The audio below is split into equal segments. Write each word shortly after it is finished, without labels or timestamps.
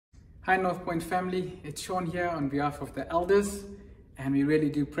Hi North Point family, it's Shaun here on behalf of the elders, and we really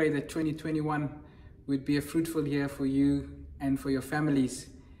do pray that 2021 would be a fruitful year for you and for your families.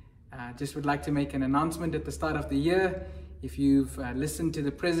 Just would like to make an announcement at the start of the year. If you've listened to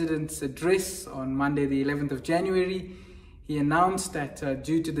the President's address on Monday the 11th of January, he announced that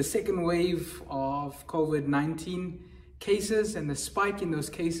due to the second wave of COVID-19 cases and the spike in those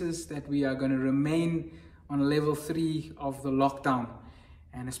cases, that we are going to remain on level 3 of the lockdown.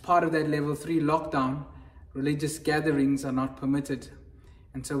 And as part of that level 3 lockdown, religious gatherings are not permitted.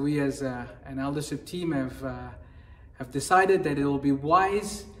 And so we as an eldership team have decided that it will be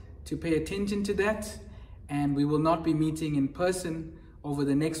wise to pay attention to that, and we will not be meeting in person over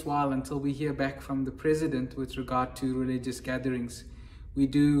the next while until we hear back from the President with regard to religious gatherings. We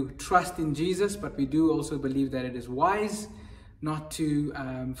do trust in Jesus, but we do also believe that it is wise not to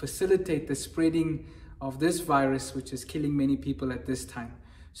facilitate the spreading of this virus, which is killing many people at this time.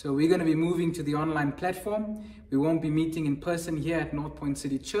 So we're going to be moving to the online platform. We won't be meeting in person here at North Point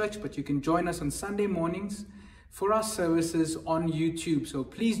City Church, but you can join us on Sunday mornings for our services on YouTube. So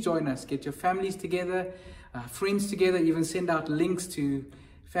please join us, get your families together, friends together, even send out links to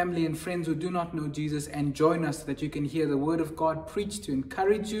family and friends who do not know Jesus, and join us so that you can hear the word of God preached to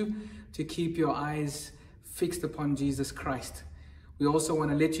encourage you to keep your eyes fixed upon Jesus Christ. We also want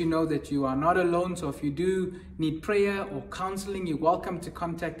to let you know that you are not alone. So if you do need prayer or counseling, you're welcome to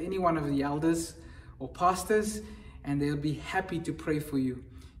contact any one of the elders or pastors, and they'll be happy to pray for you.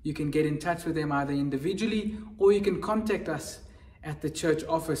 You can get in touch with them either individually, or you can contact us at the church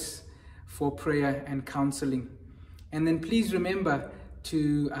office for prayer and counseling. And then please remember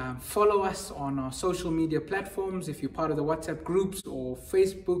to follow us on our social media platforms. If you're part of the WhatsApp groups or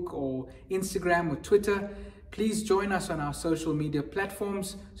Facebook or Instagram or Twitter, please join us on our social media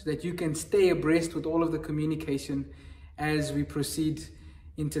platforms so that you can stay abreast with all of the communication as we proceed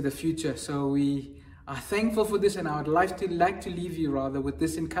into the future. So we are thankful for this, and I would like to leave you with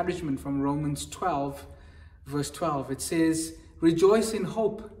this encouragement from Romans 12, verse 12. It says, "Rejoice in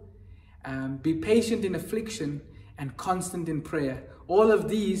hope, be patient in affliction, and constant in prayer." All of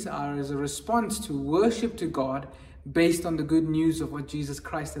these are as a response to worship to God based on the good news of what Jesus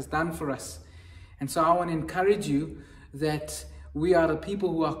Christ has done for us. And so I want to encourage you that we are the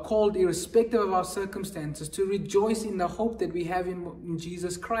people who are called, irrespective of our circumstances, to rejoice in the hope that we have in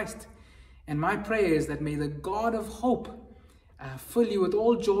Jesus Christ. And my prayer is that may the God of hope fill you with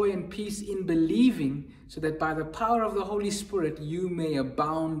all joy and peace in believing, so that by the power of the Holy Spirit you may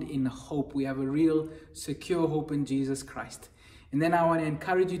abound in hope. We have a real secure hope in Jesus Christ. And then I want to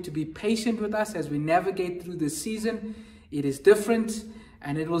encourage you to be patient with us as we navigate through this season. It is different,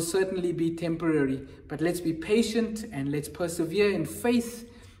 and it will certainly be temporary, but let's be patient and let's persevere in faith,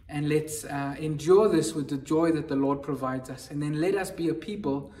 and let's endure this with the joy that the Lord provides us. And then let us be a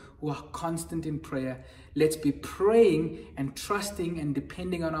people who are constant in prayer. Let's be praying and trusting and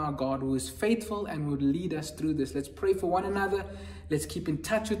depending on our God, who is faithful and will lead us through this. Let's pray for one another. Let's keep in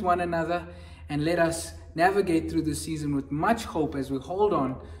touch with one another, and let us navigate through this season with much hope as we hold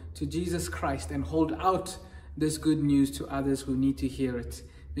on to Jesus Christ and hold out this good news to others who need to hear it.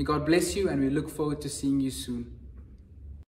 May God bless you, and we look forward to seeing you soon.